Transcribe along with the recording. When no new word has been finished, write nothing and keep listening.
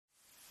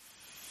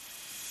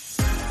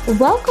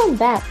Welcome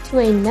back to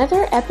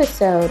another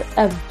episode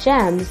of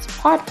GEMS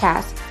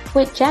podcast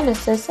with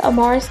Genesis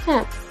Amaris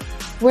Kemp,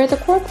 where the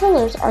core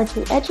pillars are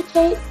to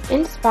educate,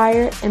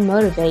 inspire, and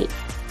motivate.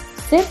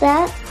 Sit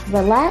back,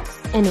 relax,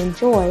 and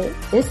enjoy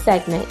this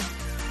segment.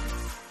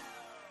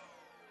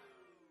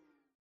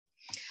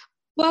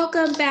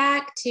 Welcome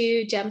back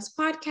to GEMS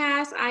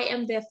Podcast. I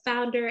am the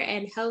founder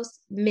and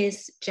host,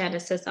 Miss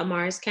Genesis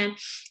Amaris Kemp.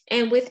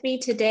 And with me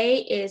today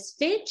is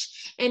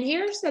Finch. And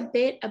here's a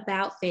bit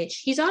about Finch.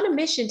 He's on a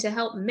mission to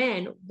help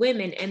men,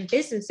 women, and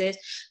businesses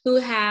who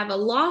have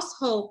lost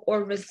hope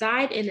or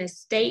reside in a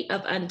state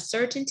of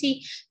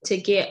uncertainty to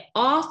get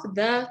off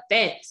the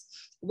fence,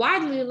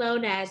 widely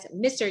known as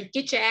Mr.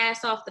 Get Your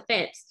Ass Off the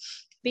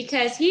Fence,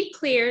 because he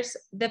clears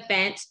the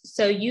fence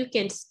so you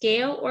can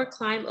scale or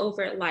climb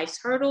over life's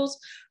hurdles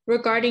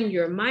regarding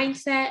your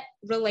mindset,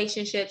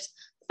 relationships,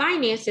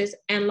 finances,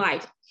 and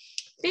life.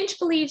 Finch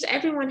believes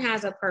everyone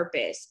has a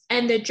purpose,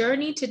 and the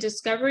journey to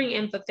discovering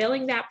and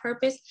fulfilling that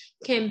purpose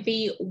can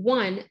be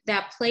one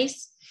that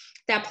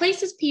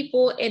places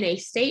people in a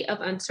state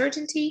of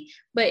uncertainty.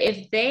 But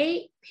if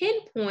they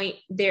pinpoint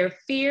their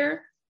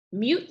fear,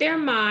 mute their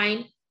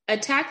mind,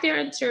 attack their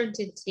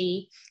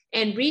uncertainty,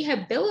 and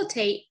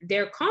rehabilitate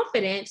their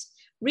confidence,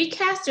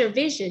 recast their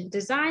vision,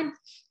 design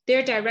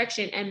their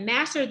direction, and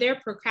master their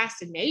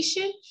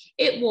procrastination,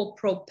 it will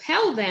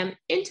propel them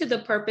into the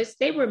purpose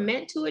they were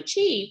meant to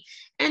achieve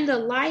and the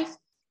life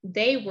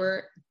they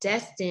were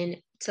destined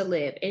to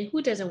live. And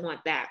who doesn't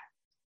want that?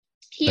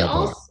 He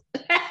also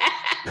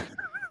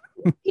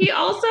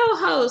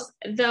hosts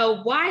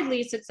the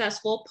widely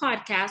successful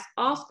podcast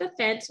Off the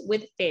Fence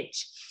with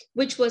Finch,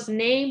 which was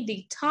named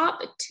the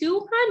top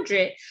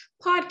 200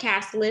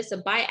 podcast list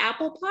by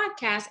Apple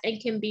Podcasts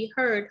and can be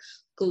heard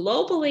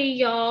globally,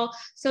 y'all.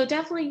 So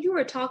definitely you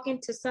are talking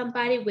to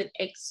somebody with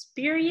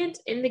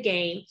experience in the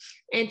game.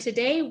 And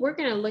today we're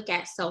going to look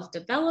at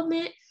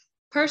self-development,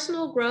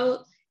 personal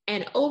growth,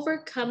 and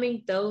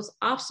overcoming those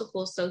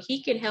obstacles so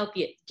he can help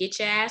you get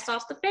your ass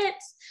off the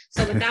fence.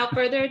 So without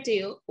further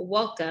ado,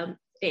 welcome,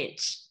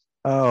 Finch.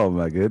 Oh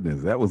my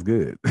goodness, that was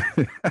good.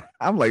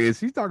 I'm like, is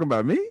she talking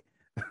about me?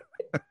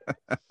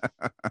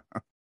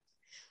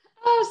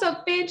 So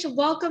Finch,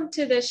 welcome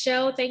to the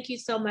show. Thank you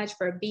so much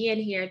for being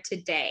here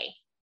today.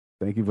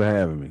 Thank you for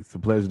having me. It's a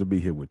pleasure to be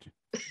here with you.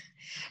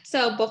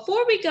 So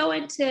before we go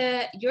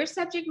into your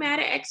subject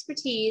matter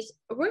expertise,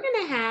 we're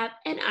going to have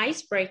an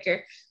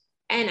icebreaker.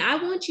 And I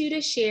want you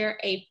to share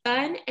a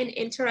fun and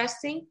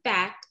interesting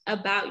fact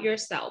about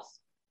yourself.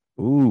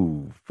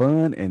 Ooh,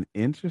 fun and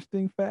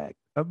interesting fact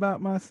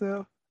about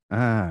myself.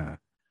 I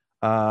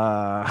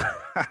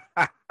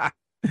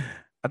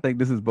think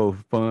this is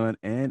both fun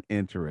and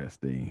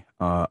interesting.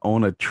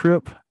 On a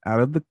trip out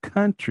of the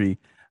country,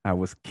 I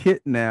was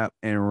kidnapped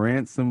and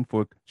ransomed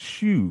for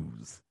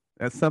shoes.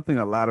 That's something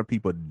a lot of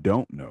people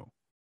don't know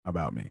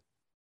about me.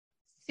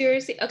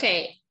 Seriously?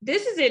 Okay,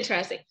 this is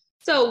interesting.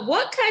 So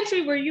what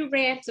country were you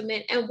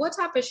ransoming and what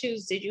type of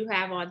shoes did you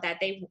have on that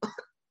they want?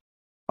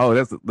 Oh,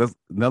 that's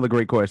another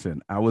great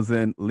question. I was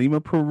in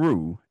Lima,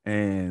 Peru,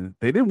 and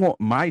they didn't want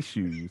my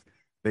shoes.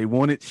 They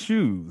wanted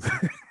shoes.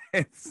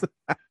 and so,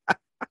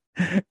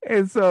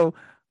 and so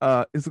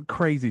it's a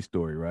crazy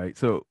story, right?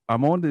 So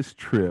I'm on this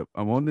trip,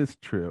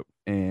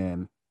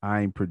 and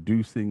I'm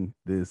producing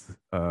this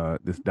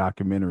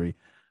documentary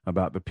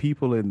about the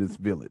people in this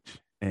village.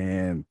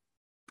 And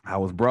I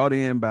was brought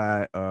in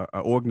by an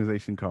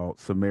organization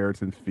called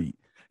Samaritan's Feet.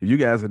 If you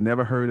guys have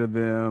never heard of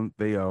them,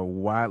 they are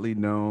widely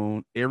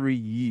known every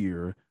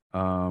year.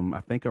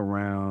 I think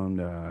around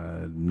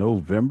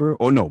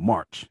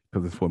March,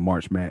 because it's for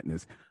March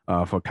Madness.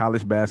 For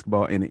college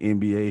basketball and the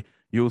NBA,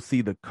 you'll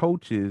see the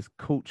coaches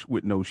coach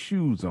with no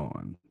shoes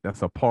on.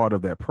 That's a part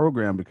of that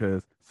program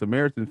because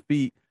Samaritan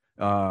Feet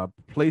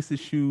places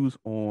shoes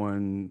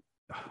on,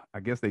 I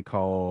guess they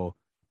call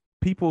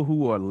people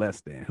who are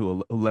less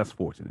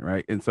fortunate,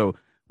 right? And so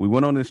we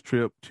went on this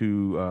trip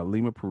to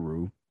Lima,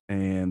 Peru,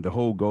 and the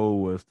whole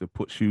goal was to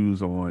put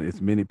shoes on as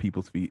many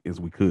people's feet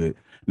as we could.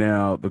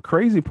 Now, the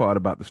crazy part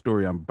about the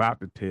story I'm about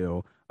to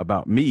tell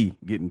about me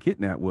getting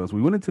kidnapped was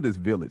we went into this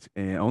village,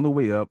 and on the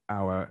way up,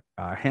 our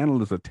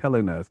handlers are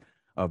telling us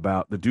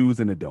about the do's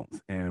and the don'ts.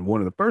 And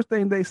one of the first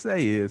things they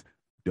say is,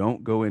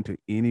 don't go into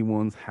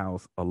anyone's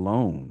house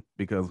alone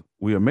because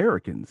we're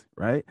Americans,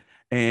 right?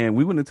 And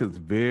we went into this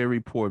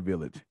very poor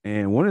village.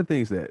 And one of the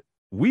things that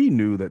we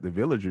knew that the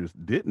villagers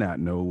did not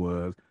know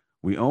was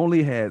we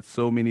only had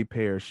so many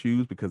pair of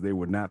shoes because they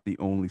were not the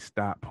only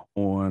stop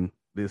on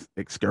this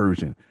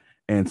excursion.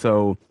 And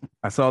so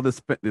I saw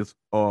this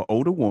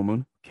older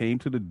woman came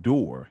to the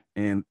door,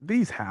 and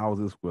these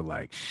houses were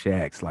like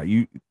shacks, like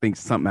you think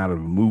something out of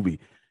a movie.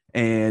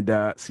 And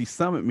she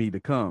summoned me to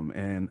come,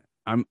 and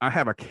I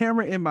have a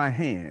camera in my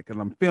hand because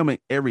I'm filming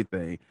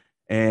everything.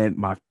 And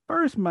my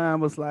first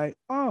mind was like,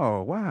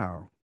 oh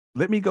wow,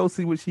 let me go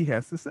see what she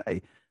has to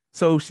say.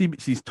 So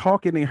she's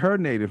talking in her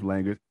native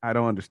language. I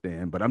don't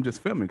understand, but I'm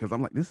just filming because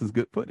I'm like, this is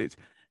good footage.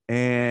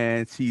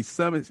 and she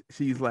summons.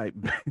 She's like,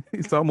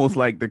 it's almost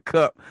like the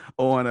cup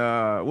on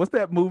what's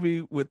that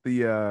movie with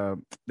the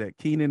that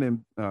Keenan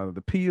and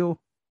the Peel?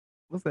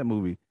 What's that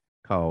movie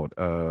called?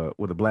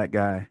 With a black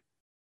guy,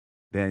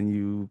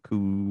 Daniel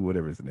Koo,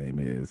 whatever his name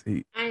is.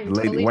 I The am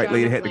lady, totally white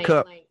drawing lady a had the blank.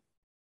 cup.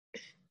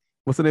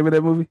 What's the name of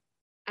that movie?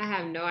 I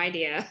have no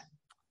idea.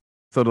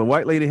 So the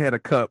white lady had a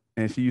cup,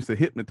 and she used to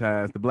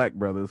hypnotize the black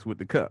brothers with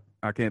the cup.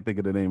 I can't think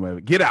of the name of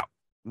it. Get Out.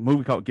 The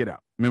movie called Get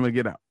Out. Remember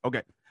Get Out?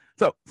 Okay.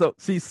 So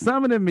she's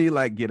summoning me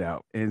like Get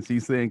Out, and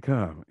she's saying,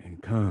 "Come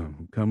and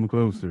come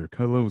closer,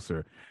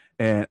 closer."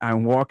 And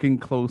I'm walking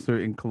closer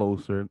and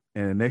closer,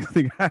 and the next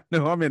thing I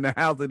know, I'm in the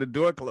house, and the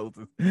door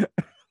closes. It's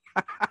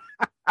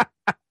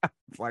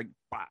like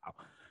wow.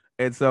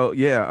 And so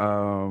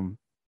yeah,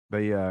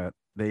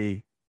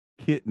 they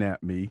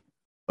kidnapped me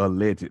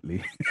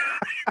allegedly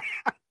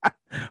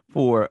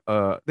for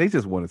they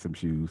just wanted some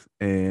shoes,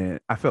 and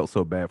I felt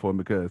so bad for them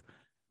because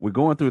we're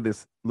going through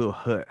this little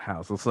hut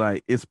house. It's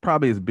like it's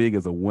probably as big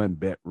as a one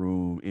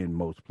bedroom in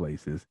most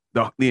places.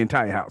 The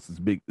entire house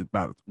is big,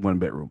 about one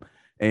bedroom.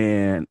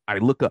 And I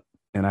look up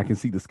and I can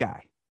see the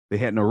sky. They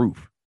had no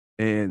roof.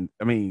 And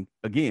I mean,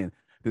 again,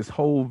 this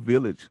whole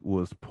village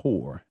was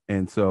poor.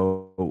 And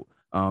so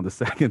the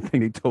second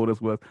thing they told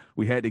us was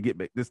we had to get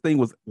back. This thing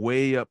was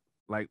way up.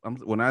 Like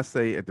when I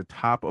say at the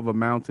top of a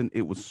mountain,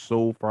 it was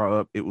so far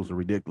up, it was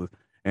ridiculous.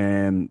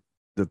 And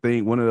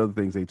one of the other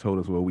things they told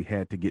us, well, we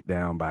had to get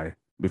down by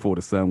before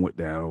the sun went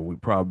down.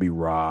 We'd probably be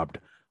robbed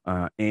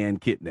and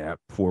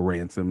kidnapped for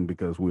ransom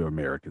because we're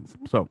Americans.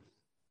 So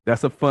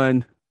that's a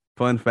fun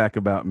fact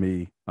about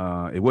me.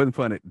 It wasn't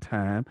fun at the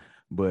time,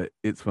 but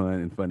it's fun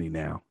and funny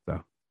now.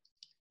 So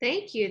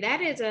Thank you.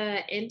 That is an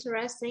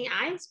interesting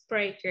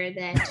icebreaker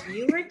that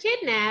you were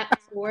kidnapped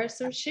for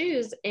some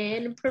shoes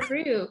in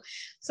Peru.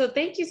 So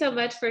thank you so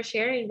much for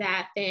sharing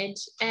that, Finch.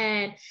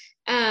 And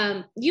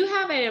you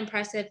have an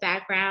impressive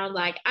background.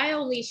 Like I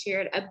only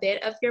shared a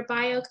bit of your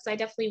bio because I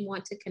definitely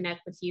want to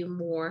connect with you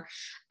more.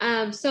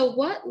 So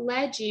what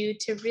led you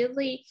to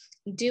really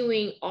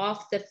doing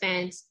Off the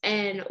Fence,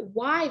 and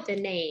why the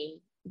name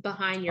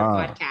behind your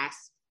uh,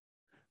 podcast?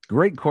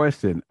 great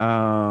question.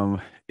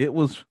 It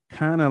was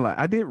kind of like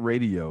I did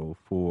radio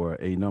for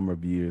a number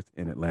of years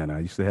in Atlanta. I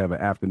used to have an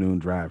afternoon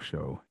drive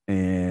show,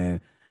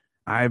 and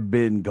I've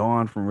been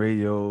gone from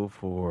radio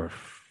for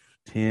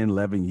 10,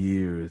 11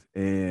 years,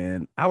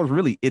 and I was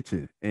really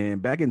itching.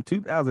 And back in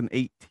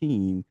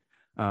 2018,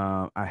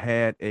 I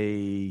had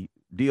a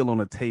deal on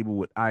the table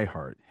with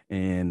iHeart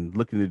and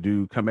looking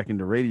to come back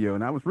into radio.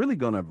 And I was really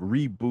going to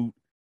reboot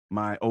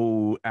my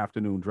old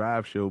afternoon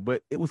drive show,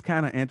 but it was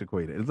kind of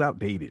antiquated. It was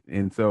outdated.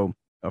 And so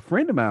a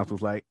friend of mine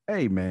was like,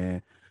 hey,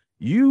 man,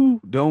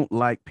 you don't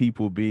like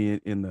people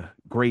being in the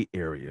gray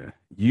area.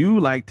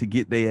 You like to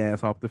get their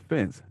ass off the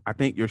fence. I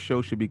think your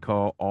show should be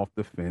called Off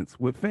the Fence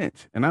with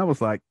Finch. And I was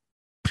like,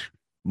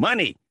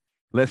 money,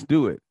 let's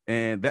do it.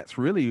 And that's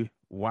really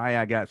why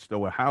I got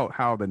started,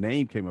 how the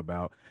name came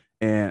about.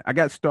 And I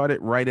got started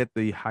right at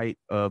the height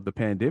of the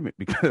pandemic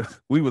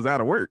because we was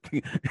out of work,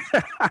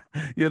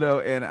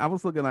 and I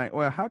was looking like,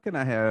 well, how can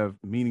I have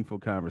meaningful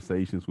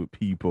conversations with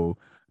people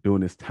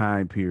during this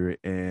time period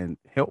and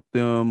help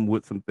them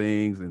with some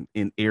things and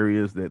in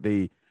areas that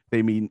they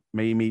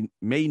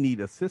may need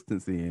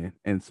assistance in.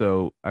 And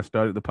so I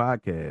started the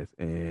podcast,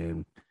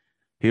 and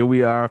here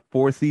we are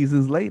 4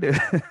 seasons later.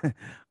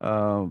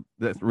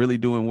 That's really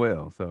doing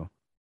well. So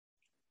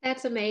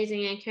That's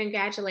amazing and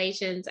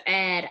congratulations.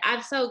 And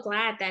I'm so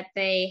glad that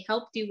they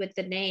helped you with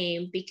the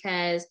name,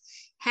 because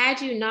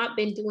had you not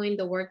been doing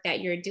the work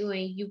that you're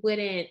doing, you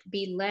wouldn't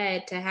be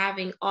led to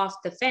having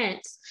Off the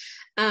Fence.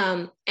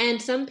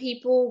 And some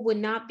people would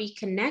not be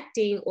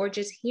connecting or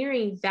just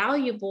hearing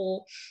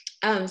valuable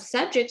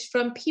subjects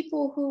from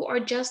people who are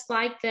just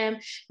like them,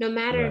 no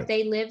matter if right.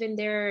 they live in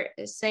their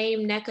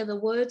same neck of the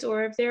woods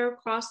or if they're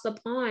across the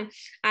pond.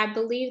 I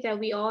believe that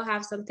we all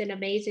have something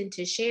amazing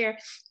to share.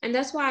 And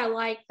that's why I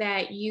like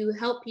that you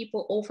help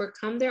people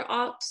overcome their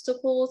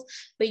obstacles,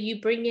 but you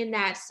bring in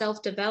that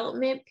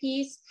self-development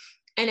piece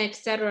and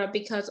etc.,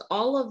 because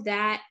all of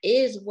that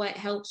is what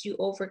helps you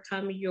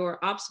overcome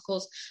your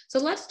obstacles. So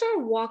let's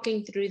start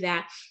walking through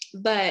that.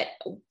 But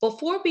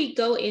before we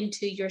go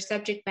into your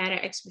subject matter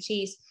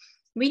expertise,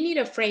 we need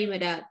to frame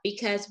it up,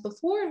 because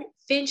before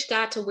Finch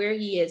got to where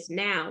he is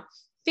now,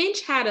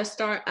 Finch had a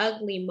start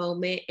ugly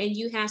moment, and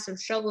you had some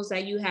struggles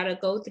that you had to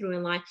go through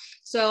in life.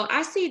 So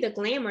I see the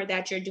glamour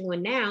that you're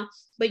doing now,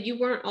 but you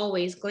weren't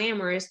always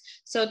glamorous.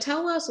 So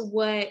tell us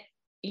what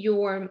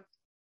your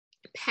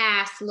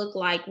past looked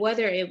like,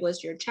 whether it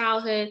was your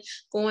childhood,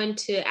 going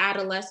to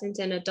adolescence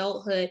and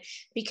adulthood,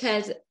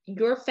 because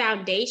your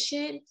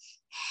foundation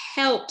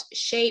helped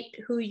shape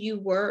who you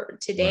were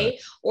Right. today,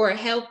 or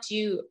helped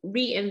you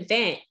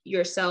reinvent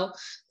yourself,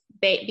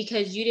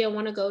 because you didn't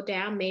want to go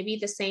down maybe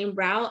the same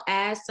route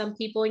as some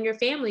people in your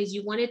families.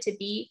 You wanted to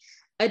be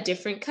a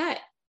different cut.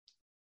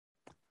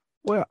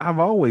 Well, I've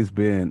always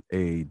been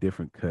a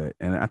different cut,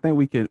 and I think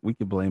we can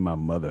blame my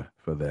mother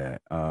for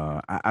that.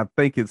 I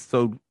think it's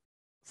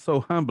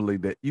so humbly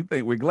that you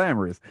think we're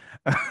glamorous.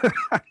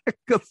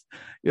 Because,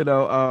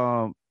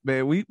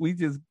 man, we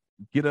just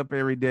get up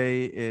every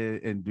day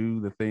and do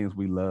the things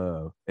we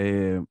love.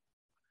 And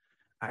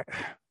I,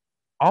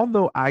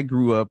 although I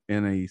grew up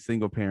in a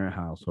single parent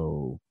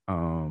household,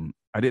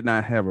 I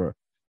didn't have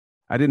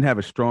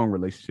a strong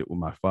relationship with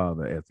my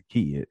father as a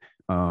kid.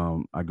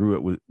 I grew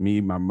up with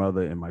me, my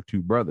mother, and my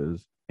two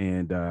brothers,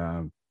 and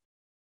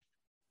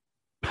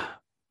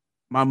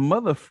my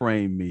mother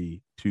framed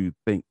me to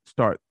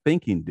start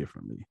thinking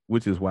differently,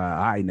 which is why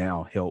I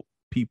now help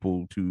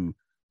people to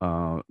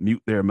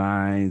mute their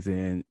minds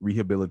and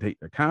rehabilitate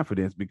their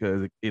confidence,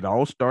 because it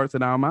all starts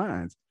in our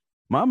minds.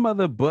 My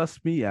mother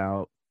bust me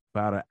out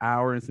about an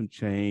hour and some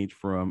change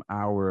from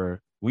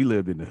we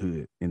lived in the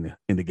hood, in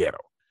the ghetto,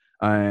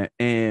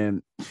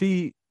 and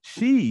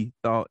she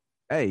thought,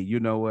 hey, you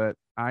know what?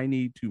 I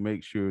need to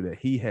make sure that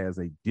he has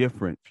a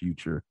different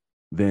future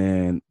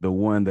than the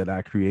one that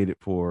I created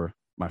for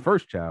my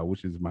first child,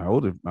 which is my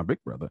big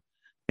brother.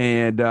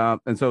 And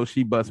so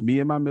she bussed me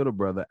and my middle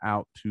brother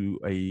out to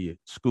a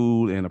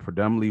school in a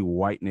predominantly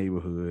white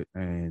neighborhood.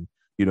 And,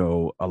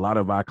 a lot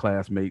of our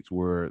classmates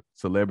were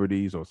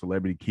celebrities or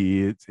celebrity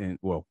kids. And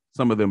well,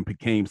 some of them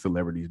became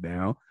celebrities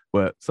now,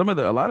 but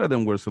a lot of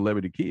them were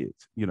celebrity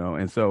kids,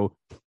 and so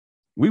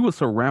we were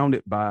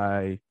surrounded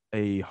by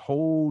a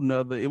whole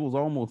nother, it was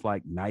almost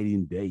like night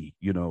and day.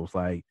 It's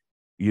like,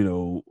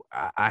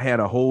 I had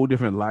a whole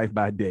different life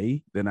by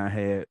day than I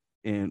had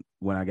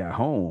when I got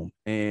home.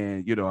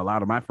 And, a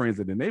lot of my friends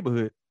in the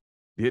neighborhood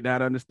did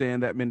not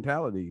understand that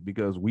mentality,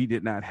 because we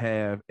did not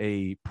have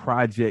a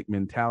project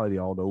mentality,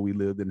 although we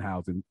lived in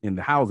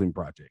the housing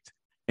projects.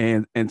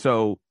 And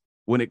so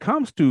when it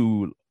comes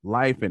to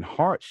life and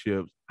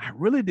hardships, I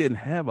really didn't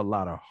have a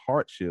lot of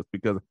hardships,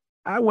 because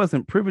I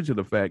wasn't privileged to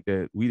the fact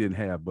that we didn't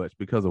have much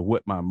because of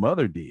what my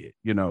mother did.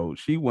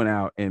 She went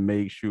out and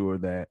made sure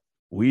that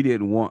we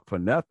didn't want for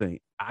nothing.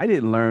 I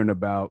didn't learn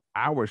about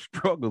our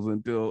struggles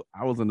until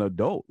I was an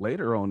adult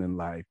later on in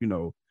life,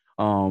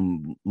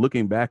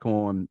 looking back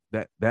on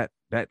that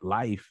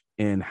life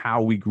and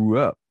how we grew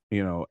up,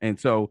 and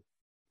so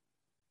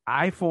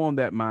I formed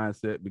that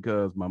mindset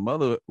because my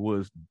mother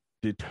was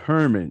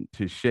determined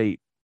to shape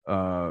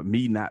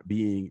me not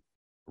being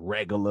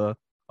regular,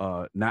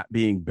 not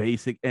being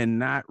basic, and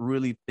not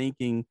really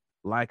thinking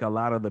like a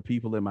lot of the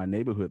people in my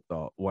neighborhood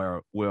thought,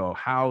 where, well,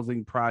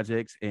 housing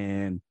projects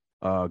and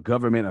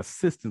government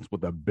assistance were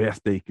the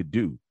best they could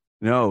do.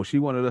 No, she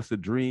wanted us to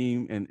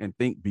dream and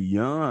think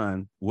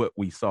beyond what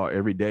we saw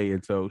every day.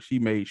 And so she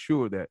made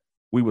sure that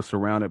we were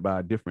surrounded by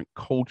a different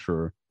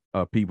culture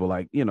of people.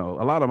 Like, a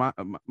lot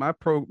of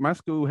my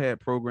school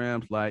had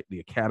programs like the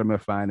Academy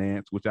of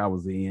Finance, which I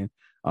was in.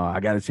 I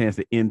got a chance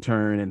to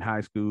intern in high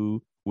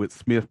school with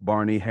Smith,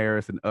 Barney,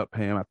 Harris, and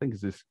Upham. I think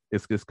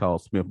it's just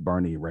called Smith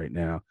Barney right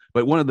now,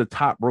 but one of the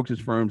top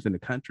brokerage firms in the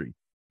country.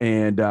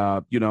 And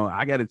I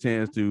got a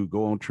chance to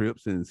go on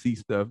trips and see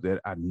stuff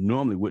that I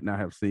normally would not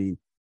have seen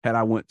had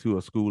I went to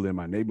a school in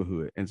my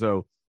neighborhood. And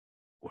so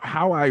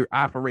how I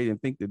operate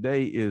and think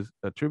today is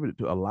attributed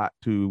to a lot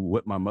to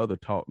what my mother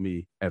taught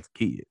me as a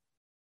kid.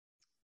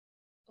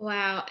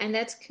 Wow, and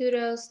that's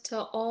kudos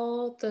to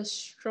all the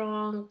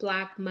strong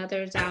Black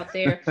mothers out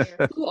there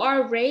who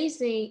are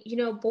raising,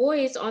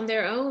 boys on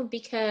their own,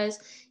 because,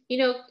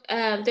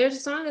 there's a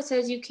song that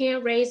says you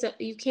can't raise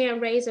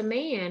a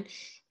man.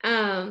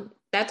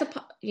 That's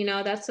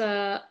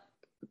a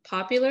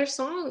popular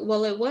song.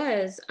 Well, it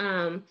was.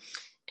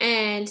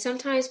 And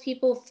sometimes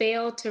people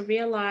fail to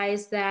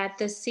realize that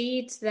the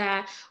seeds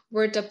that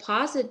were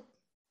deposited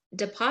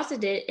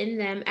in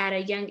them at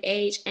a young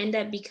age end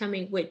up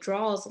becoming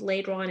withdrawals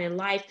later on in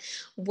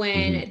life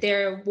when Mm-hmm.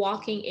 they're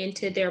walking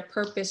into their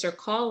purpose or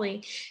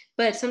calling.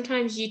 But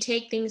sometimes you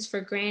take things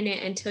for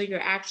granted until you're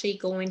actually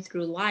going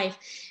through life.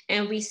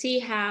 And we see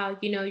how,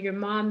 your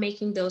mom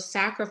making those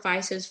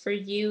sacrifices for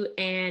you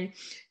and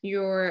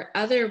your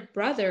other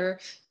brother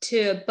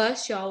to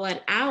bus y'all an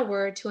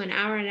hour to an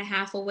hour and a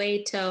half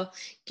away to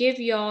give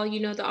y'all,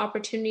 the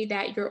opportunity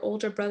that your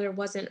older brother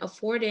wasn't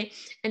afforded.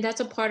 And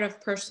that's a part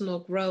of personal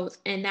growth.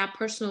 And that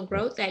personal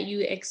growth that you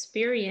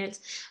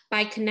experience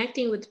by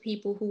connecting with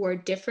people who are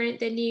different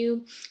than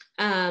you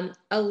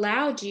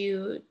allowed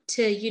you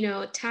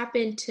to, tap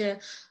into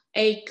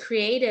a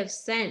creative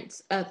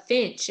sense of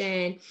Finch.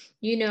 And,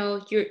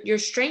 your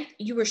strength,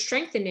 you were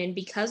strengthening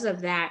because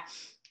of that.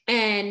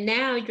 And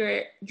now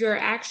you're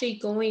actually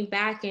going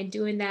back and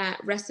doing that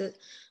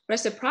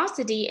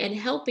reciprocity and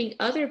helping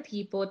other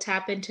people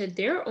tap into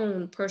their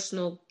own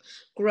personal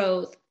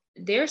growth,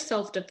 their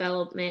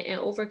self-development, and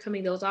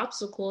overcoming those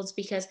obstacles.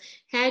 Because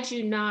had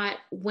you not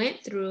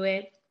went through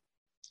it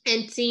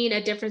and seeing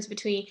a difference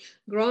between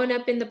growing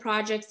up in the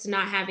projects,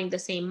 not having the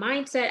same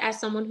mindset as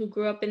someone who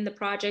grew up in the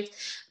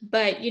projects,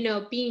 but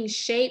being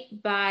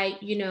shaped by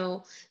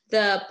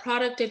the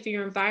product of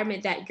your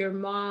environment that your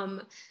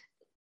mom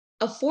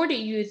afforded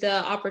you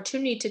the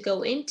opportunity to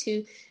go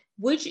into,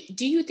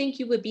 do you think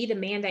you would be the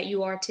man that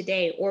you are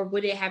today, or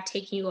would it have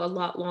taken you a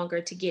lot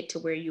longer to get to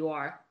where you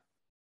are?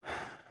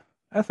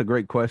 That's a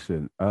great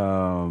question.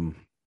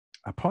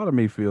 a part of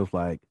me feels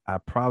like I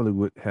probably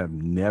would have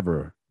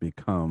never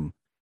become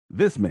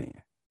this man.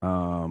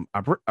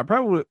 I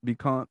probably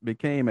would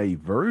became a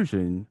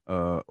version,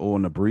 or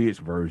an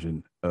abridged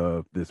version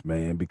of this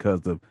man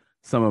because of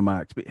some of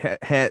my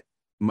had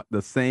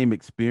the same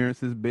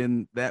experiences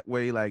been that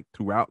way like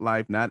throughout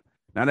life, not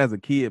as a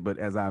kid, but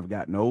as I've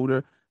gotten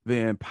older,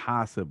 then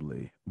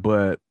possibly.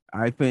 But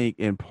I think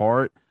in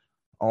part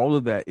all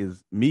of that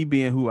is me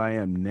being who I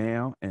am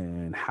now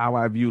and how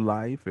I view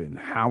life and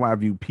how I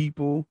view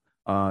people,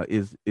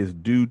 is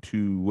due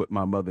to what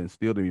my mother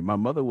instilled in me. My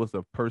mother was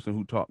a person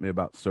who taught me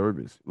about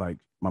service. Like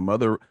my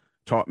mother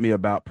taught me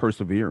about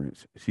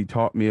perseverance. She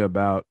taught me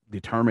about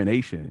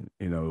determination.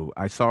 You know,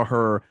 I saw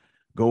her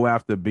go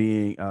after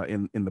being,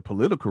 in the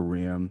political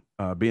realm,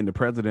 being the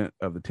president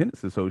of the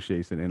tenants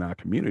association in our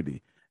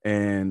community,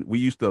 and we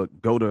used to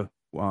go to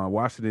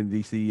Washington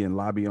D.C. and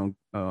lobby on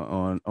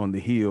the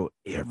Hill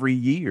every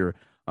year,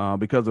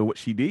 because of what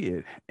she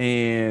did,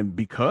 and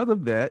because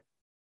of that,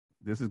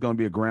 this is going to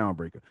be a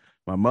groundbreaker.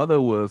 My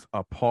mother was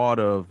a part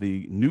of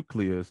the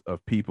nucleus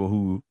of people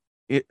who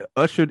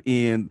ushered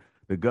in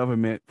the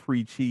government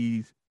free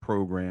cheese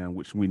program,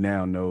 which we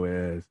now know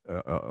as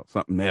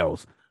something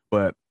else.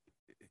 But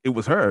it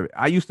was her.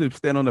 I used to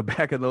stand on the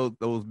back of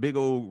those big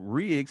old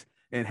rigs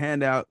and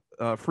hand out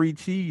free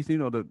cheese. You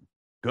know, the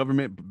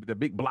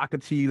big block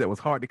of cheese that was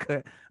hard to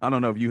cut. I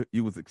don't know if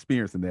you was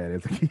experiencing that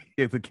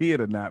as a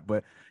kid or not,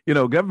 but you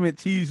know, government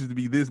cheese used to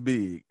be this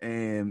big,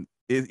 and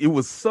it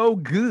was so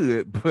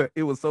good, but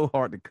it was so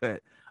hard to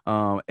cut.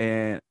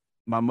 And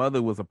my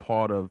mother was a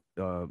part of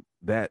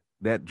that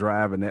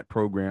drive and that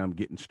program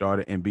getting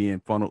started and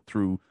being funneled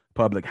through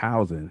public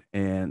housing,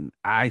 and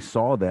I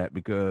saw that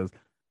because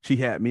she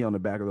had me on the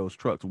back of those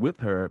trucks with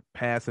her,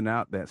 passing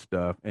out that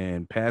stuff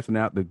and passing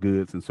out the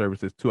goods and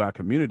services to our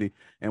community.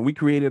 And we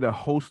created a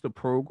host of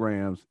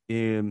programs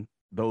in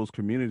those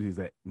communities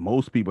that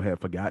most people have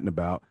forgotten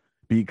about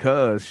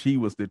because she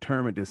was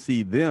determined to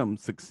see them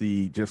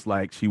succeed just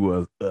like she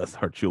was us,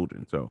 her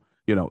children. So,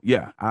 you know,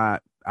 yeah,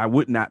 I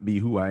would not be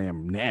who I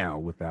am now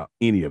without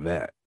any of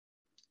that.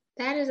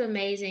 That is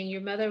amazing.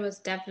 Your mother was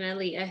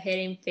definitely a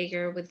hidden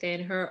figure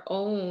within her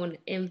own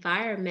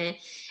environment.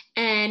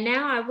 And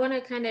now I want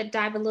to kind of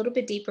dive a little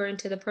bit deeper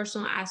into the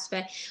personal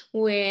aspect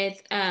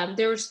with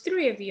there was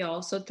three of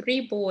y'all, so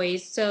three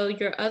boys. So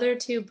your other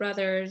two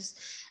brothers,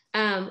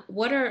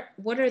 what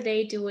are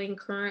they doing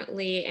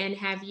currently? And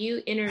have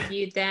you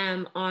interviewed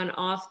them on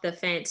Off the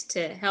Fence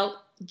to help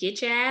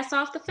get your ass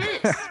off the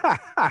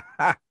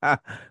fence?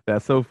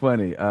 That's so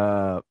funny.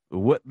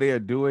 What they're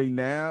doing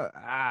now?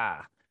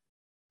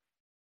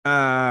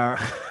 Uh,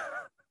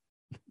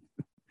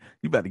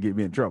 you about to get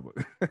me in trouble.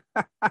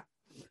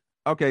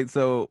 Okay,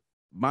 so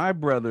my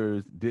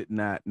brothers did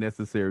not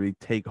necessarily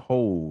take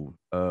hold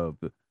of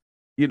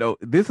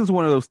this is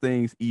one of those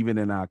things even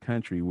in our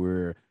country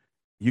where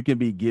you can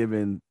be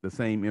given the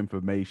same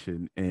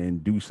information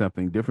and do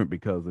something different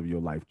because of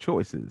your life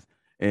choices.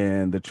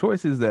 And the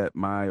choices that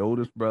my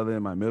oldest brother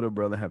and my middle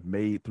brother have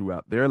made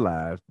throughout their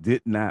lives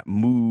did not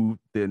move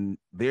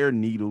their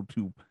needle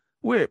to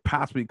where it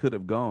possibly could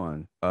have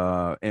gone.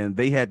 And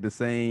they had the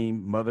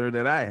same mother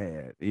that I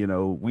had. You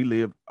know,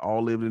 we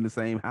all lived in the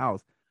same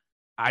house.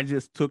 I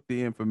just took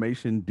the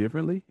information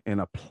differently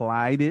and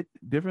applied it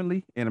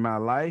differently in my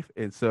life.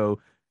 And so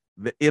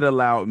it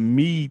allowed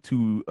me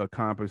to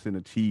accomplish and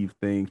achieve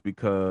things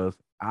because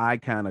I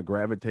kind of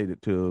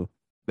gravitated to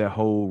that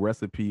whole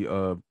recipe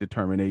of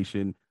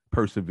determination,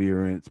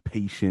 perseverance,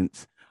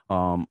 patience,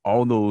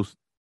 all those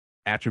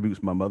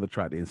attributes my mother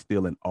tried to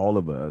instill in all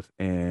of us.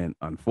 And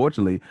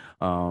unfortunately,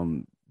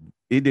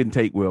 it didn't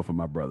take well for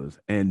my brothers.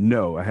 And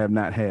no, I have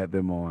not had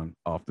them on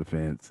Off the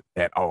Fence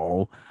at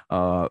all.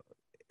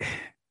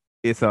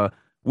 It's a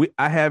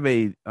I have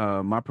a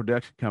my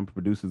production company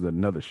produces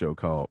another show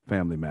called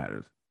Family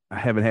Matters. I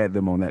haven't had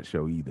them on that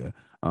show either.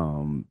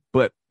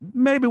 But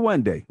maybe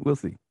one day we'll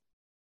see.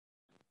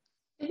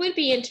 It would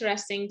be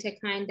interesting to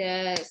kind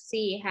of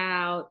see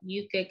how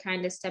you could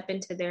kind of step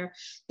into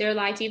their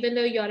life, even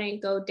though y'all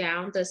didn't go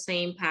down the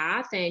same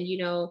path. And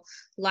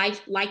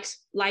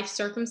life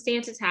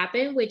circumstances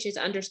happen, which is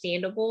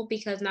understandable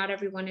because not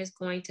everyone is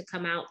going to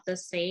come out the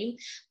same.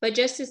 But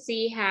just to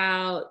see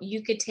how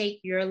you could take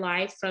your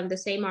life from the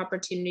same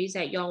opportunities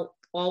that y'all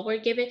all were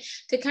given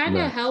to kind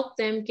of Right, help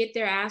them get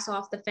their ass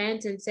off the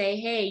fence and say,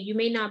 hey, you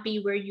may not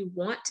be where you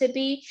want to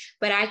be,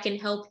 but I can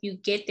help you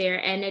get there.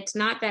 And it's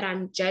not that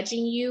I'm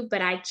judging you,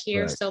 but I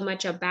care right. so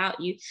much about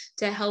you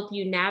to help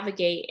you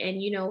navigate and,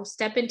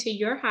 step into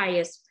your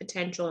highest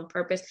potential and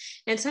purpose.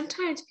 And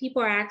sometimes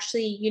people are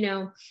actually,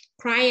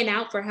 crying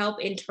out for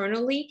help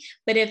internally,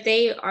 but if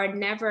they are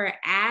never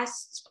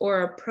asked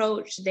or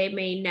approached, they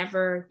may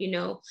never,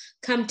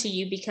 come to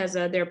you because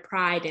of their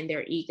pride and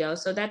their ego.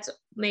 So that's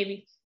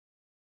maybe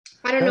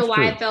I don't know That's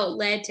why I true. felt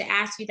led to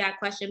ask you that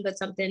question, but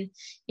something,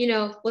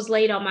 was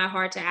laid on my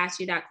heart to ask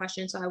you that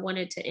question. So I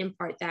wanted to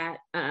impart that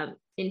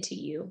into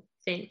you,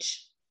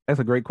 Finch.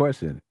 That's a great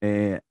question.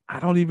 And I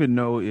don't even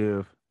know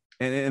if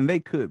and they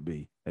could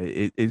be.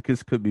 It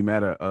just could be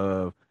matter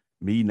of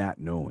me not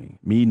knowing,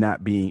 me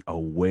not being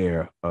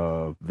aware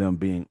of them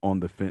being on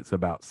the fence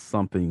about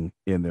something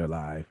in their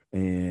life.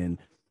 And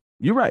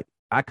you're right.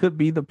 I could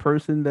be the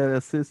person that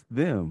assists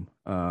them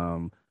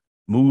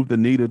move the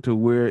needle to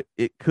where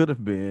it could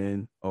have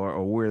been,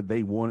 or where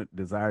they wanted,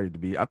 desired to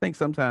be. I think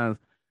sometimes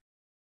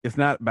it's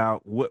not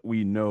about what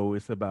we know,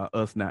 it's about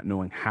us not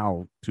knowing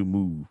how to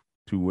move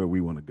to where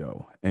we want to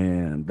go.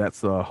 And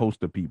that's a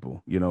host of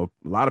people. You know,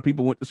 a lot of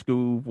people went to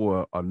school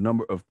for a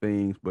number of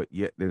things, but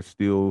yet they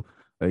still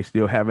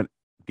haven't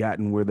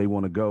gotten where they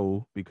want to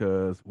go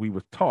because we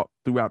were taught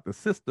throughout the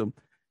system.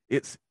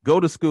 It's go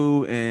to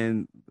school,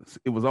 and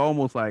it was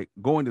almost like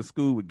going to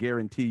school would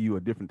guarantee you a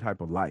different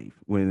type of life,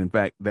 when in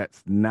fact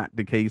that's not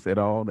the case at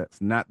all. That's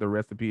not the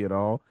recipe at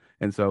all.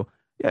 And so,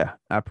 yeah,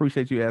 I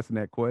appreciate you asking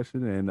that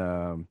question.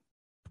 And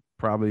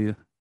probably,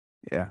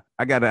 yeah,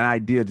 I got an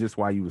idea just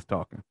why you was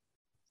talking.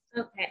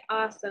 Okay,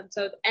 awesome.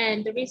 So,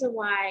 and the reason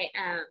why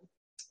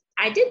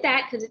I did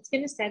that because it's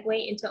going to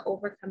segue into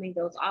overcoming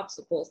those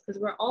obstacles, because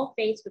we're all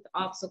faced with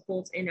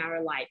obstacles in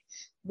our life,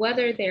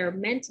 whether they're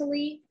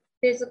mentally,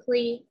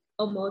 physically,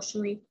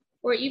 emotionally,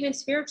 or even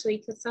spiritually,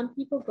 because some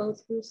people go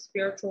through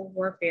spiritual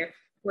warfare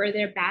where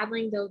they're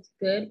battling those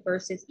good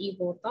versus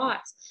evil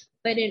thoughts.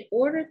 But in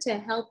order to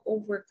help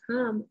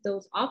overcome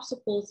those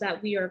obstacles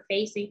that we are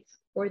facing,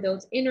 or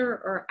those inner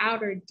or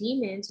outer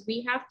demons,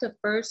 we have to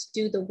first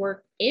do the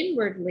work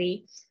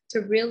inwardly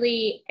to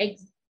really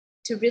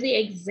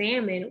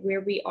examine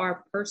where we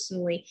are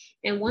personally.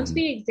 And once Mhm.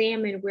 we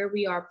examine where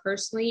we are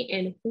personally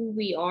and who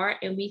we are,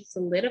 and we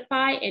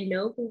solidify and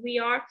know who we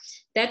are,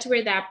 that's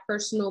where that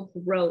personal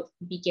growth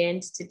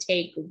begins to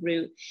take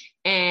root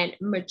and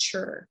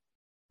mature.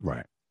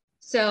 Right.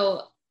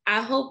 So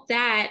I hope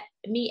that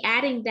me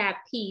adding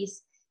that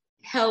piece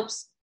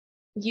helps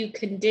you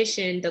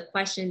condition the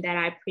question that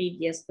I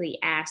previously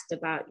asked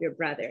about your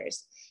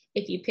brothers,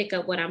 if you pick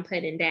up what I'm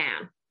putting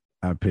down.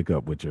 I pick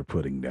up what you're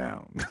putting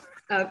down.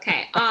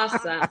 Okay,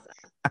 awesome.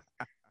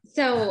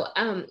 So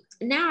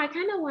now I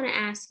kind of want to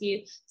ask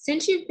you,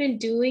 since you've been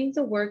doing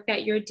the work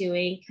that you're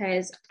doing,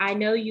 because I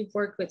know you've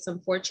worked with some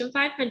Fortune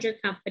 500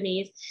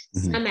 companies,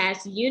 Mhm. some as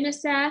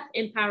UNICEF,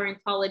 empowering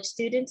college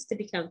students to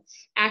become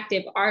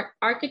active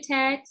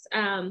architects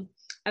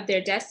of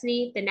their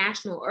destiny, the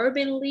National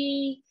Urban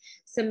League,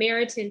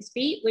 Samaritan's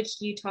Feet,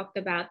 which you talked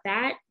about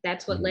that.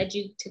 That's what Mhm. led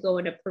you to go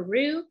into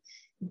Peru.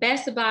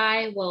 Best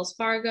Buy, Wells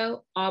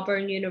Fargo,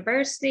 Auburn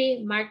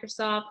University,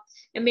 Microsoft,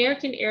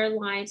 American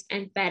Airlines,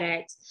 and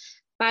FedEx.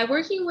 By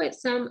working with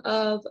some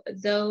of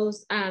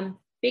those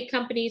big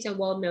companies and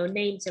well known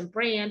names and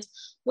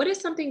brands, what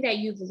is something that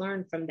you've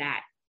learned from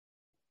that?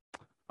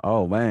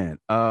 Oh man.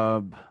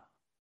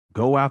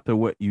 Go after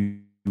what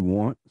you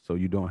want so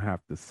you don't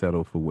have to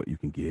settle for what you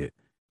can get.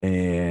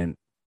 And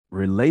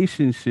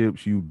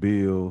relationships you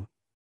build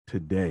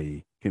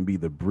today can be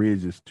the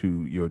bridges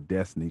to your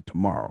destiny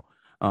tomorrow.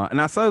 And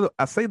I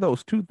say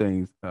those two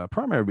things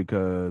primarily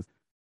because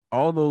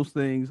all those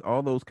things,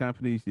 all those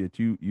companies that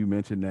you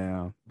mentioned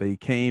now, they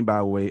came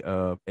by way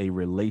of a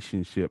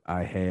relationship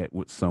I had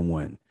with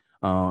someone.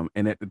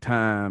 And at the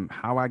time,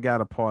 how I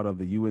got a part of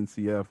the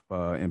UNCF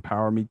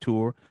Empower Me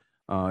tour,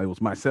 it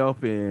was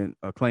myself and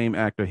acclaimed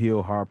actor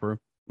Hill Harper.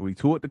 We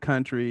toured the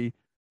country,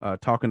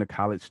 talking to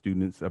college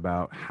students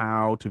about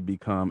how to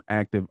become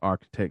active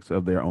architects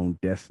of their own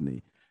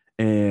destiny,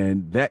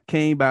 and that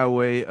came by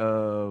way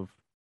of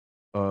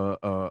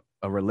a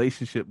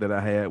relationship that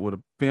I had with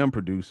a film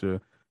producer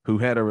who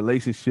had a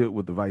relationship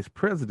with the vice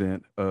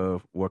president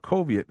of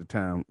Wachovia at the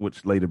time,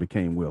 which later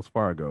became Wells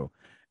Fargo.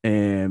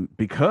 And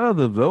because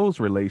of those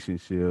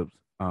relationships,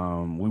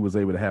 we was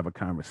able to have a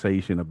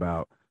conversation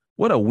about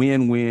what a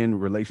win-win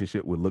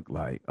relationship would look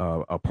like,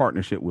 a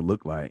partnership would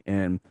look like.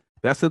 And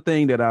that's the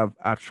thing that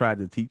I've tried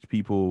to teach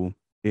people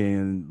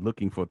in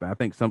looking for. I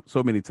think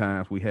so many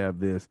times we have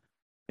this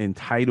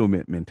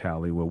entitlement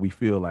mentality where we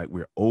feel like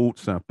we're owed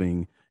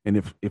something, and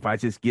if I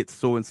just get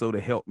so and so to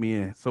help me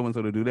and so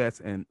to do that.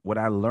 And what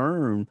I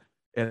learned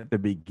at the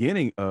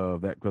beginning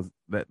of that, because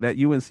that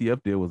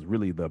UNCF deal was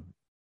really the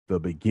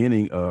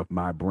beginning of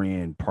my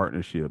brand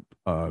partnership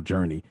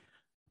journey,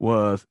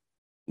 was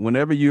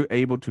whenever you're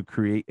able to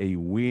create a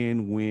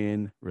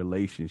win-win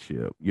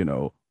relationship, you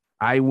know,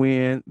 I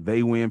win,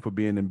 they win for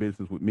being in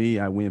business with me,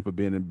 I win for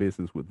being in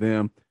business with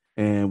them,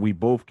 and we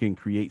both can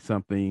create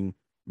something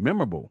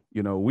memorable.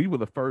 You know, we were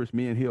the first,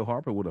 me and Hill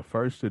Harper were the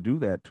first to do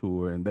that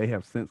tour, and they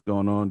have since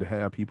gone on to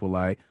have people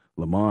like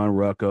Lamont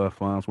Rucker,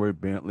 Farnsworth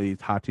Bentley,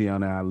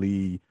 Tatiana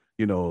Ali,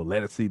 you know,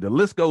 let us see, the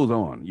list goes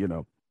on, you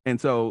know. And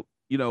so,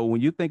 you know,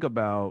 when you think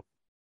about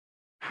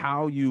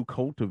how you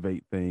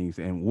cultivate things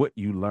and what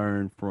you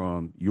learn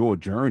from your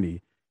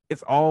journey,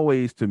 it's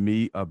always to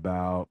me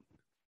about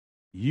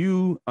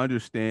you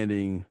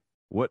understanding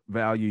what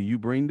value you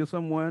bring to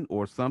someone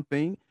or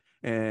something,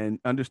 and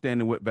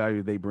understanding what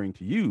value they bring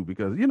to you,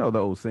 because you know the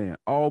old saying,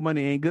 all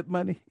money ain't good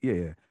money.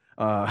 Yeah.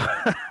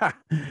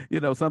 You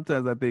know,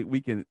 sometimes I think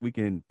we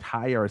can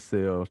tie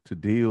ourselves to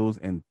deals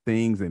and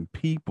things and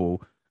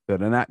people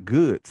that are not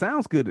good.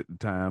 Sounds good at the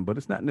time, but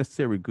it's not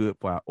necessarily good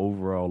for our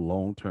overall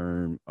long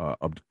term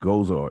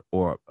goals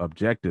or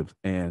objectives.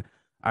 And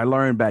I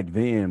learned back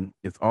then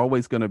it's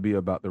always going to be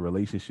about the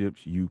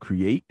relationships you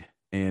create.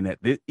 And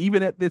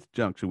even at this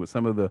juncture, with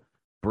some of the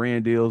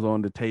brand deals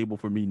on the table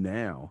for me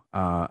now,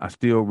 I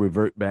still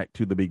revert back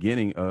to the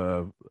beginning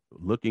of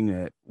looking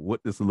at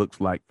what this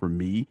looks like for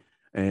me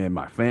and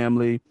my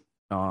family,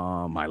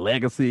 my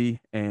legacy,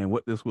 and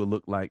what this will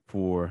look like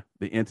for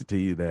the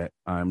entity that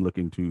I'm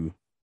looking to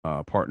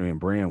partner and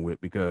brand with.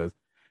 Because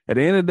at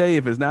the end of the day,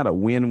 if it's not a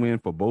win-win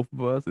for both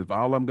of us, if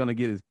all I'm going to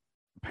get is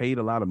paid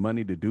a lot of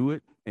money to do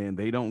it, and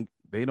they don't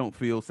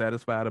feel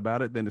satisfied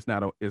about it, then it's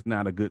not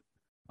a good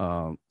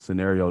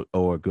scenario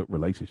or a good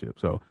relationship.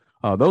 So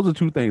those are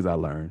two things I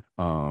learned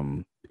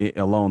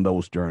along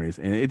those journeys,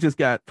 and it just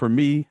got for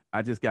me.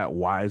 I just got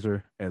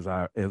wiser as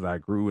I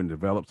grew and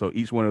developed. So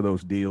each one of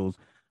those deals,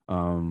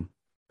 um,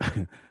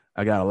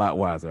 I got a lot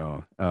wiser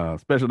on,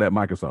 especially that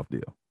Microsoft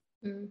deal.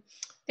 Mm.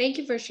 Thank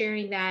you for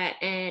sharing that.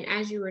 And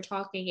as you were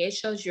talking, it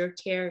shows your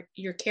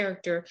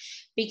character,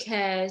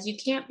 because you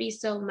can't be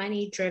so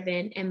money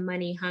driven and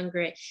money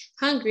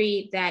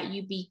hungry that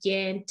you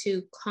begin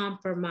to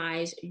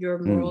compromise your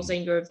morals Mm,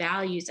 and your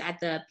values at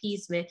the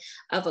appeasement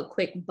of a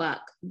quick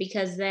buck.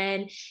 Because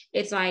then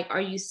it's like, are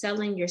you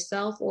selling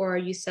yourself or are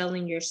you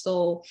selling your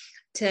soul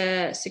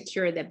to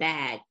secure the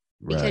bag?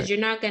 Because right. you're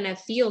not going to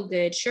feel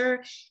good.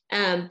 Sure,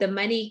 the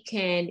money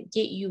can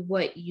get you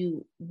what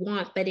you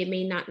want, but it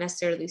may not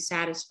necessarily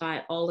satisfy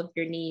all of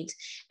your needs.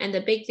 And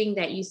the big thing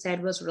that you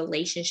said was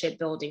relationship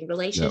building. Yep.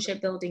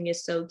 Relationship building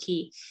is so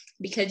key,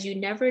 because you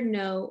never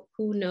know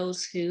who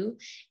knows who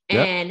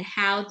Yep. and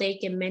how they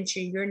can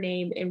mention your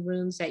name in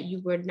rooms that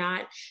you would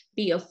not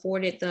be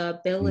afforded the Hmm.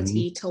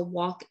 ability to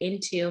walk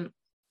into.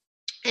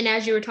 And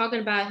as you were talking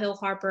about Hill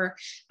Harper,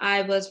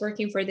 I was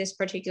working for this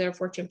particular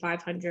Fortune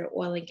 500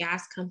 oil and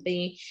gas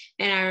company.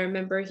 And I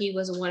remember he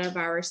was one of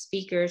our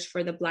speakers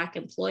for the Black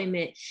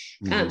Employment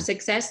Hmm.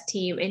 Success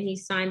Team. And he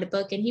signed the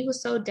book, and he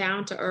was so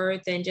down to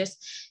earth, and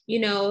just,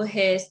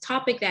 his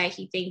topic that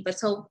he think, but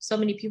so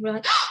many people are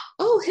like,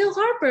 oh, Hill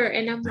Harper.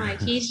 And I'm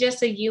like, he's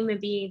just a human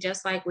being,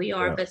 just like we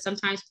are. Yeah. But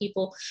sometimes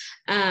people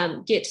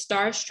get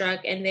starstruck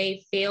and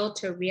they fail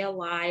to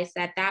realize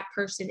that that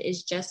person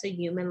is just a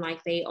human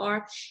like they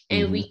are,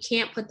 and Hmm. we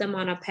can't put them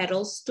on a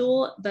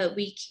pedestal, but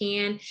we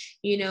can,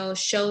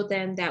 show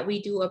them that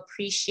we do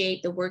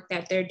appreciate the work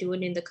that they're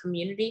doing in the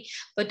community,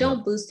 but Yep.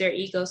 don't boost their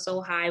ego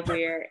so high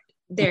where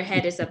their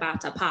head is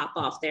about to pop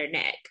off their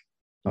neck,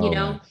 you Oh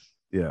know? man.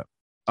 Yeah.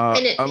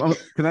 And it,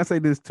 Can I say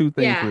this two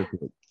things yeah. real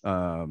quick?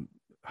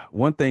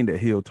 One thing that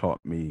Hill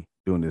taught me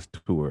during this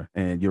tour,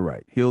 and you're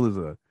right, Hill is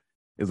a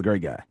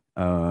great guy.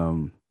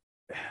 I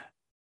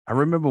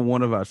remember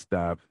one of our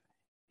stops,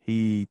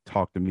 he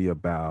talked to me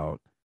about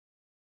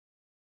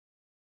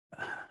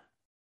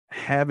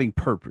having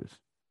purpose,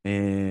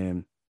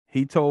 and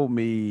he told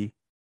me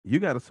you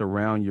got to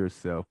surround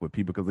yourself with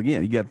people, because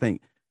again, you got to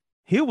think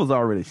Hill was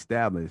already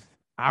established.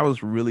 I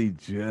was really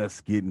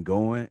just getting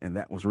going, and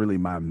that was really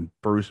my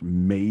first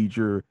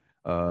major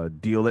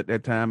deal at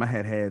that time. I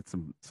had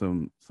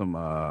some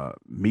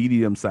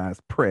medium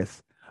sized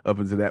press up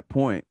until that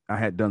point. I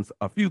had done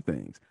a few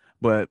things,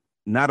 but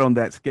not on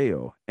that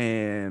scale.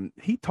 And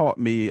he taught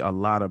me a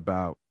lot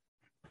about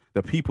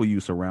the people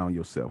you surround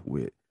yourself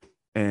with.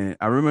 And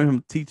I remember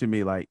him teaching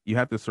me, like, you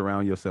have to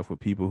surround yourself with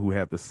people who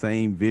have the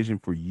same vision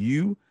for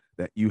you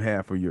that you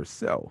have for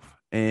yourself.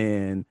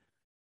 And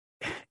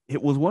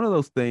it was one of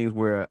those things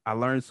where I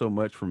learned so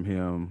much from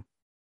him,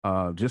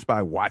 just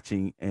by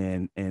watching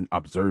and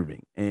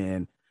observing,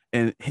 and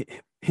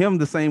him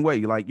the same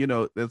way. Like,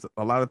 there's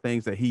a lot of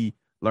things that he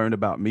learned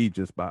about me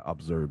just by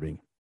observing.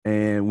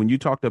 And when you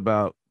talked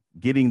about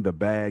getting the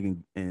bag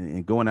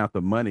and going out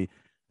the money,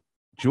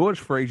 George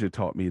Frazier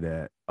taught me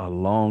that a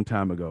long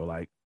time ago.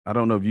 Like, I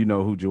don't know if you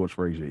know who George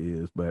Frazier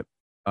is, but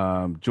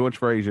George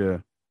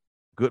Frazier,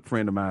 good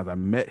friend of mine. I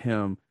met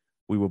him.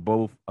 We were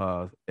both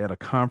at a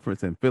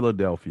conference in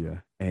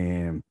Philadelphia,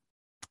 and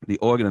the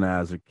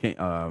organizer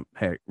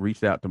had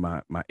reached out to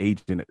my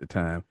agent at the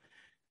time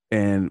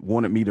and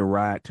wanted me to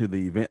ride to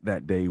the event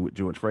that day with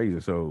George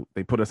Frazier. So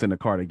they put us in the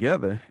car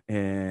together.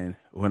 And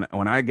when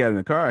I got in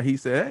the car, he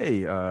said,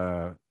 "Hey,"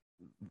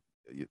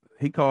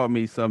 he called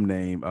me some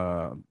name,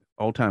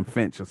 Old Time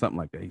Finch or something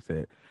like that. He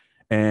said,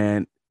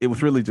 and it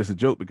was really just a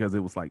joke, because it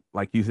was like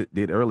you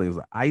did earlier, it was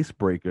an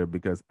icebreaker,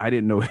 because I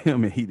didn't know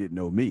him and he didn't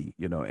know me,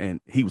 and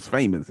he was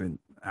famous, and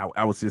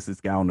I was just this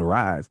guy on the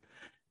rise.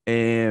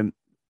 And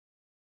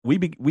we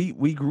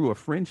grew a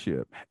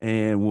friendship.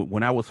 And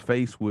when I was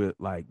faced with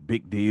like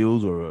big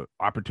deals or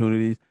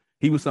opportunities,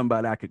 he was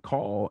somebody I could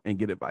call and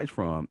get advice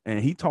from. And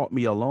he taught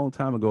me a long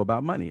time ago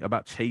about money,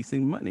 about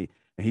chasing money.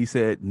 And he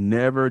said,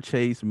 never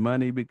chase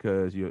money,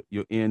 because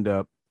you'll end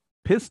up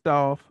pissed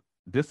off,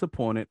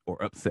 disappointed,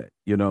 or upset.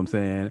 You know what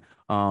I'm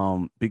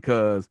saying?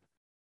 Because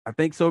I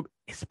think so,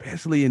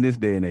 especially in this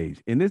day and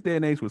age. In this day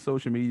and age with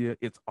social media,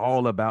 it's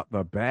all about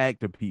the bag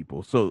to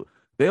people. So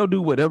they'll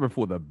do whatever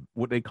for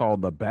what they call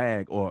the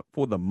bag, or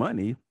for the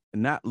money.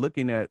 not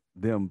looking at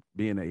them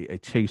being a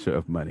chaser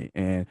of money.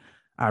 And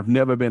I've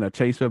never been a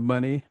chaser of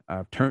money.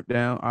 I've turned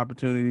down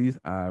opportunities.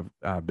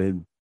 I've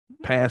been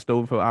passed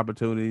over for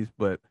opportunities,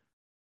 but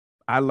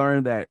I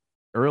learned that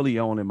early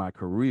on in my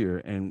career,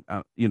 and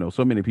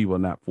so many people are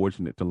not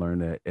fortunate to learn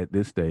that at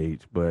this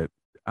stage. But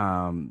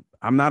I'm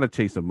not a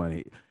chaser of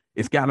money.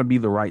 It's got to be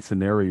the right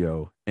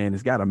scenario, and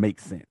it's got to make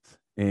sense.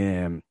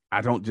 And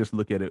I don't just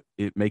look at it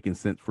making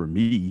sense for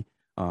me.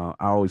 I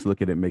always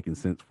look at it making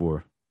sense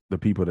for the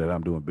people that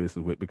I'm doing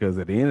business with, because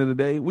at the end of the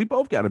day, we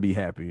both got to be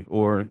happy,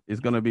 or it's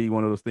going to be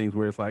one of those things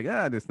where it's like,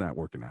 this not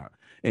working out.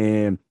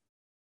 And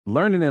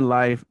learning in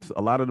life,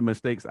 a lot of the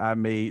mistakes I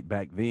made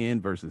back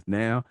then versus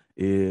now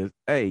is,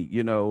 hey,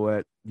 you know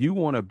what? You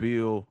want to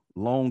build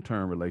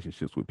long-term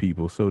relationships with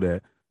people so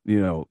that,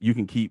 you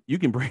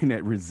can bring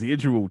that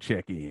residual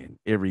check in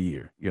every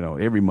year,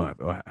 every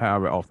month, or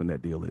however often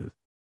that deal is.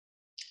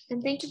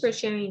 And thank you for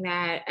sharing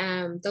that,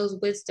 those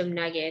wisdom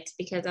nuggets,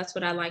 because that's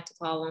what I like to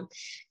call them.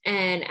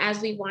 And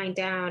as we wind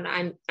down,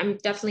 I'm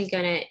definitely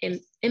going to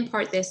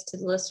impart this to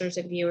the listeners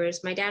and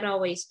viewers. My dad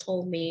always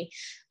told me,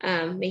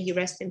 may you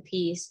rest in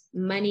peace,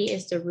 money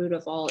is the root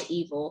of all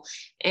evil.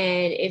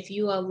 And if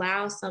you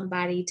allow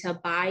somebody to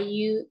buy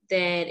you,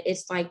 then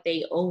it's like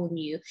they own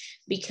you,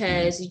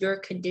 because you're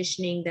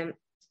conditioning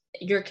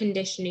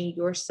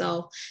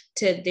yourself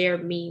to their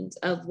means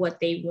of what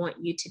they want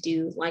you to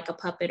do, like a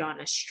puppet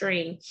on a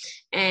string.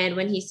 And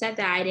when he said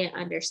that, I didn't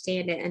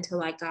understand it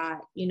until I got,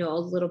 a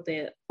little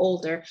bit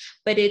older.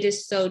 But it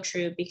is so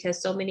true,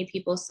 because so many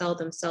people sell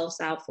themselves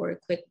out for a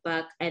quick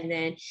buck. And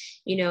then,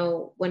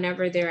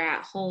 whenever they're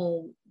at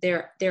home,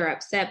 they're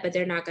upset, but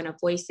they're not going to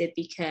voice it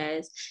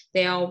because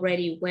they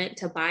already went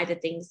to buy the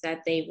things that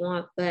they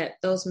want. But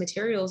those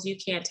materials, you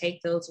can't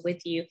take those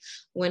with you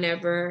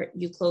whenever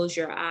you close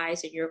your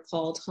eyes and you're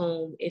called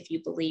home, if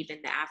you believe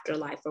in the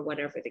afterlife or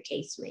whatever the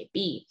case may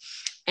be.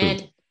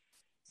 And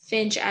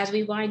Finch, as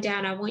we wind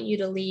down, I want you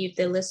to leave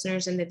the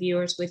listeners and the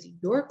viewers with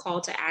your call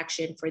to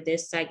action for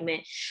this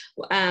segment.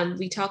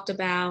 We talked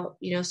about,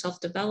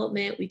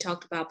 self-development. We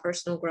talked about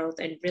personal growth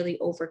and really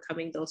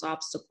overcoming those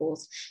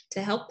obstacles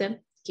to help them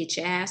get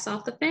your ass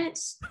off the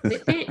fence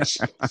with Finch.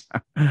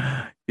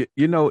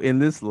 In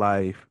this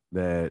life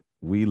that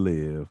we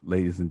live,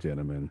 ladies and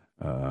gentlemen,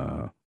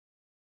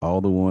 all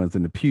the ones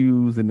in the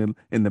pews and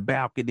in the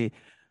balcony,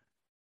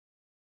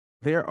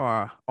 there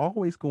are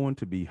always going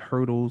to be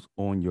hurdles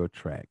on your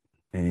track.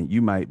 And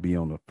you might be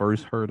on the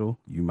first hurdle.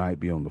 You might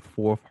be on the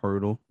fourth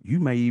hurdle.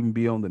 You may even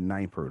be on the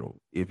ninth hurdle.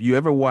 If you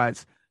ever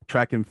watch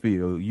track and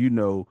field,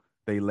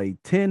 they lay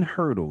 10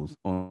 hurdles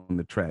on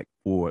the track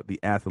for the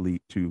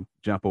athlete to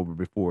jump over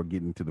before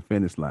getting to the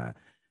finish line.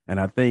 And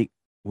I think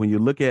when you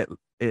look at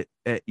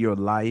your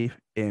life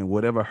and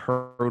whatever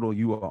hurdle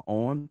you are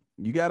on,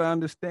 you got to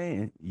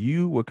understand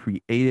you were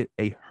created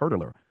a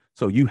hurdler.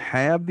 So you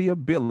have the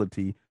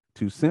ability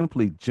to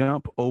simply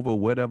jump over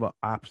whatever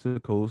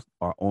obstacles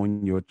are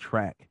on your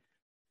track.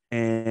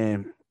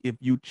 And if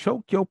you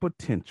choke your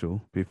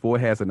potential before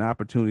it has an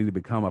opportunity to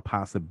become a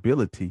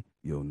possibility,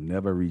 you'll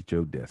never reach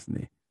your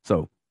destiny.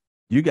 So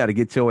you got to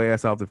get your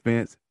ass off the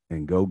fence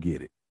and go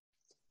get it.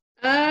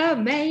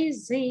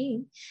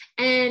 Amazing.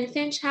 And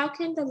Finch, how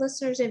can the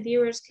listeners and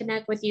viewers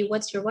connect with you?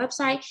 What's your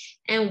website,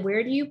 and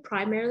where do you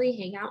primarily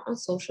hang out on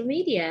social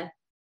media?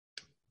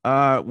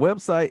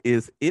 Website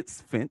is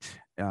It's Finch,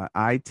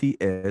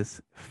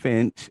 ITS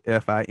Finch,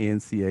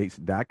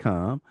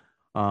 FINCH.com.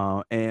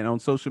 And on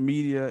social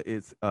media,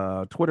 it's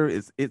Twitter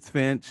is It's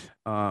Finch.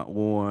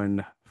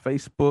 On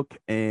Facebook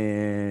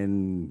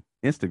and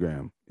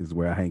Instagram is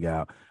where I hang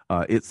out.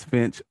 It's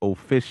Finch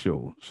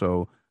Official.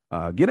 So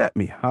get at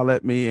me, holler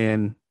at me,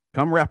 and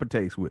come rap a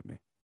taste with me.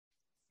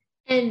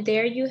 And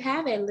there you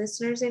have it,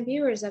 listeners and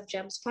viewers of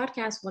GEMS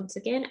Podcast. Once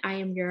again, I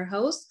am your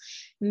host,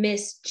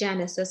 Miss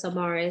Genesis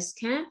Amaris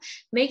Kemp.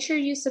 Make sure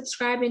you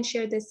subscribe and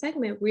share this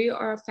segment. We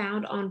are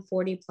found on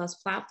 40 plus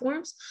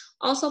platforms.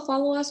 Also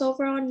follow us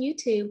over on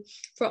YouTube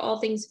for all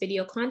things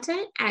video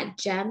content at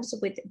GEMS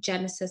with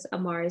Genesis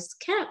Amaris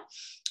Kemp.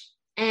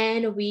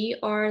 And we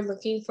are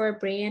looking for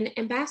brand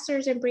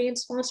ambassadors and brand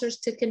sponsors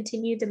to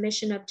continue the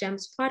mission of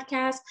GEMS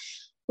Podcast,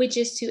 which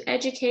is to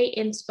educate,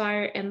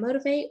 inspire, and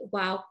motivate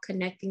while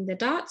connecting the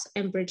dots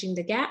and bridging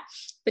the gap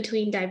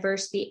between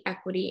diversity,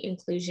 equity,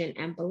 inclusion,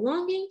 and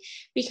belonging,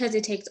 because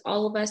it takes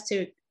all of us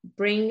to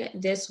bring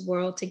this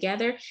world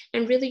together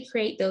and really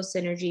create those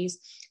synergies.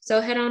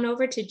 So head on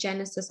over to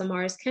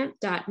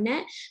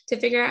genesisamariskamp.net to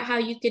figure out how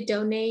you could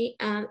donate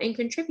and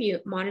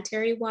contribute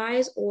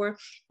monetary-wise or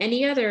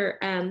any other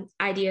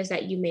ideas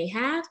that you may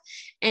have.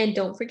 And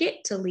don't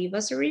forget to leave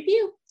us a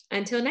review.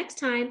 Until next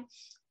time,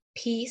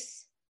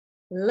 peace,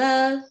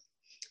 love,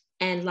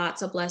 and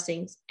lots of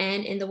blessings.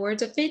 And in the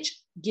words of Finch,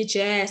 get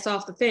your ass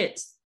off the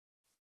fence.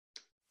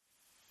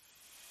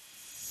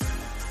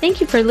 Thank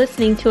you for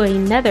listening to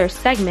another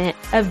segment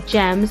of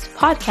GEMS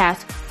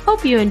Podcast.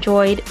 Hope you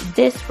enjoyed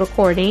this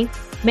recording.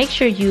 Make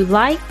sure you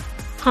like,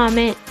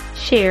 comment,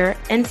 share,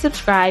 and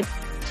subscribe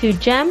to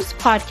GEMS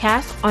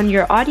Podcast on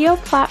your audio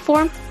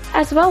platform,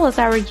 as well as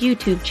our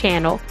YouTube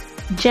channel.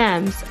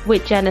 Gems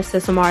with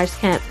Genesis Amaris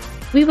Kemp.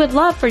 We would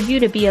love for you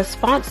to be a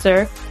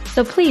sponsor,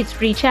 so please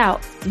reach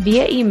out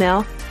via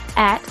email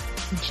at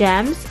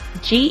gems,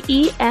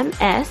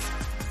 GEMS,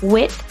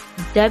 with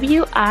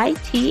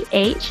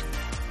WITH,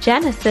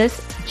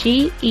 Genesis,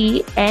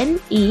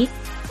 GENESIS,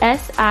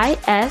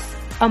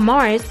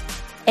 Amaris,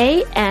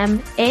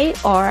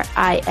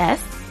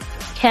 AMARIS,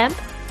 Kemp,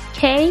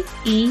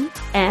 KEMP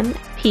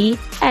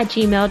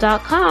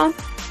 @gmail.com,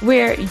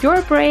 where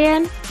your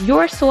brand,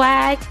 your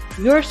swag,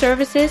 your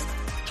services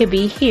can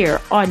be here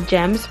on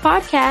Gems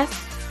Podcast.